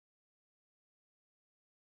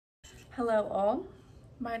Hello all,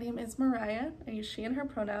 my name is Moriah. I use she and her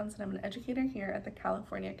pronouns, and I'm an educator here at the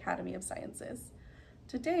California Academy of Sciences.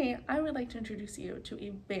 Today, I would like to introduce you to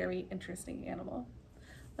a very interesting animal.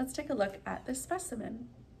 Let's take a look at this specimen.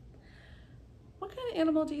 What kind of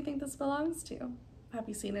animal do you think this belongs to? Have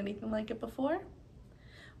you seen anything like it before?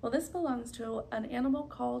 Well, this belongs to an animal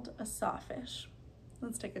called a sawfish.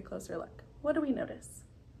 Let's take a closer look. What do we notice?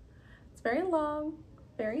 It's very long,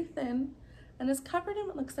 very thin, and is covered in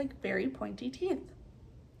what looks like very pointy teeth.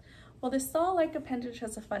 Well, this saw-like appendage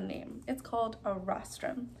has a fun name. It's called a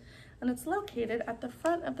rostrum, and it's located at the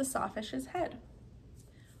front of the sawfish's head.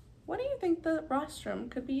 What do you think the rostrum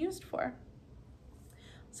could be used for?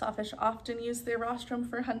 Sawfish often use their rostrum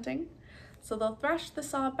for hunting, so they'll thrash the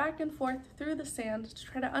saw back and forth through the sand to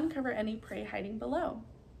try to uncover any prey hiding below.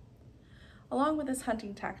 Along with this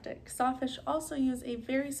hunting tactic, sawfish also use a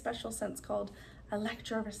very special sense called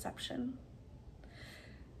electroreception.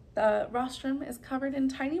 The rostrum is covered in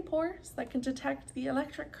tiny pores that can detect the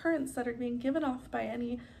electric currents that are being given off by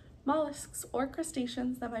any mollusks or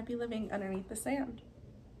crustaceans that might be living underneath the sand.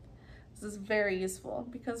 This is very useful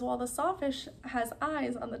because while the sawfish has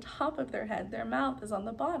eyes on the top of their head, their mouth is on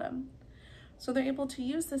the bottom. So they're able to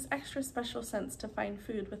use this extra special sense to find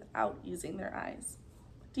food without using their eyes.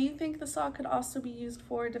 Do you think the saw could also be used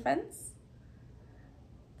for defense?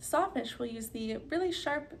 The sawfish will use the really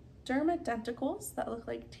sharp dermadenticles that look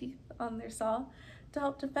like teeth on their saw to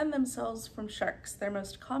help defend themselves from sharks, their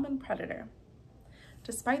most common predator.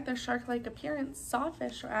 Despite their shark-like appearance,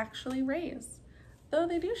 sawfish are actually rays, though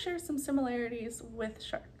they do share some similarities with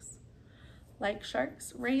sharks. Like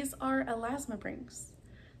sharks, rays are elasmobranchs.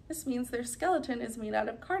 This means their skeleton is made out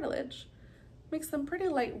of cartilage, makes them pretty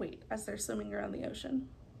lightweight as they're swimming around the ocean.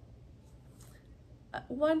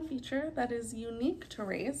 One feature that is unique to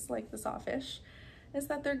rays, like the sawfish, is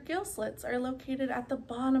that their gill slits are located at the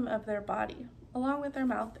bottom of their body, along with their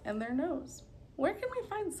mouth and their nose. Where can we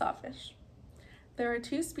find sawfish? There are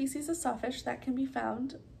two species of sawfish that can be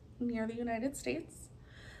found near the United States.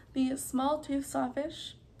 The small-toothed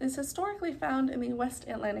sawfish is historically found in the West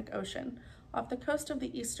Atlantic Ocean, off the coast of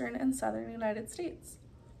the eastern and southern United States.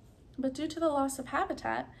 But due to the loss of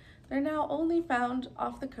habitat, they're now only found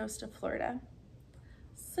off the coast of Florida.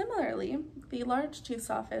 Similarly, the large-toothed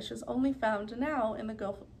sawfish is only found now in the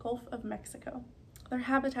Gulf of Mexico. Their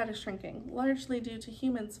habitat is shrinking, largely due to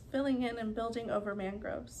humans filling in and building over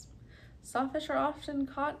mangroves. Sawfish are often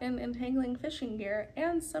caught in entangling fishing gear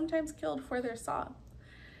and sometimes killed for their saw.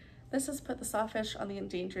 This has put the sawfish on the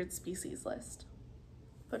endangered species list.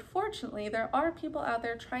 But fortunately, there are people out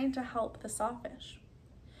there trying to help the sawfish.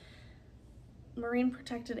 Marine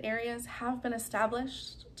protected areas have been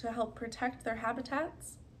established to help protect their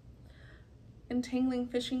habitats. Entangling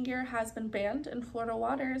fishing gear has been banned in Florida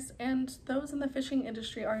waters, and those in the fishing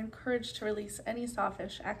industry are encouraged to release any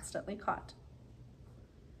sawfish accidentally caught.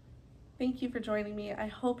 Thank you for joining me. I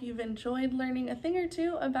hope you've enjoyed learning a thing or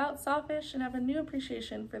two about sawfish and have a new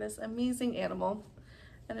appreciation for this amazing animal,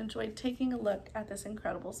 and enjoyed taking a look at this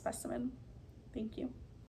incredible specimen. Thank you.